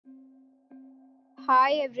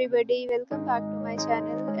Hi everybody, welcome back to my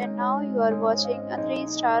channel, and now you are watching a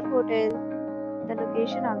 3-star hotel. The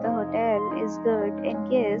location of the hotel is good and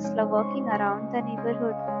guests love walking around the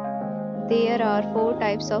neighborhood. There are 4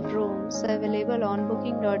 types of rooms available on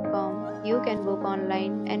booking.com. You can book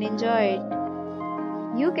online and enjoy it.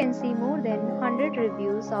 You can see more than 100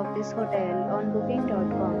 reviews of this hotel on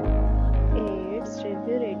booking.com. Its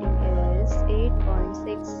review rating is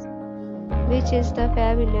 8.6, which is the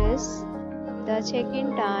fabulous. The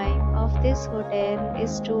check-in time of this hotel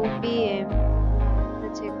is 2 p.m. The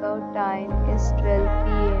checkout time is 12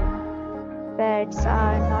 p.m. Pets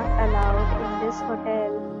are not allowed in this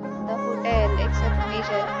hotel. The hotel accepts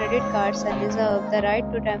major credit cards and reserves the right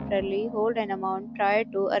to temporarily hold an amount prior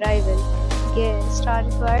to arrival. Guests are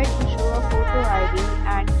required to show a photo ID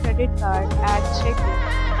and credit card at check-in.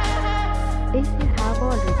 If you have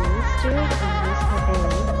already stayed in this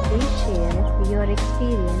hotel, please share your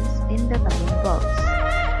experience in the comment box.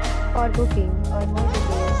 For booking or more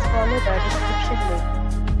details, follow the description link.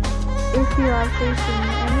 If you are facing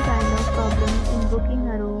any kind of problem in booking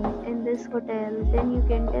a room in this hotel, then you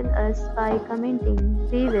can tell us by commenting.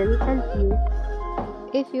 We will help you.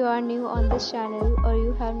 If you are new on this channel or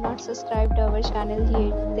you have not subscribed our channel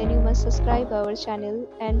yet, then you must subscribe our channel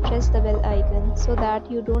and press the bell icon so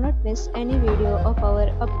that you do not miss any video of our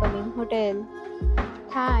upcoming hotel.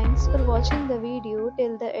 Thanks for watching the video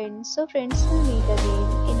till the end. So friends, we'll meet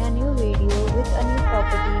again in a new video with a new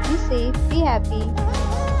property. Be safe, be happy.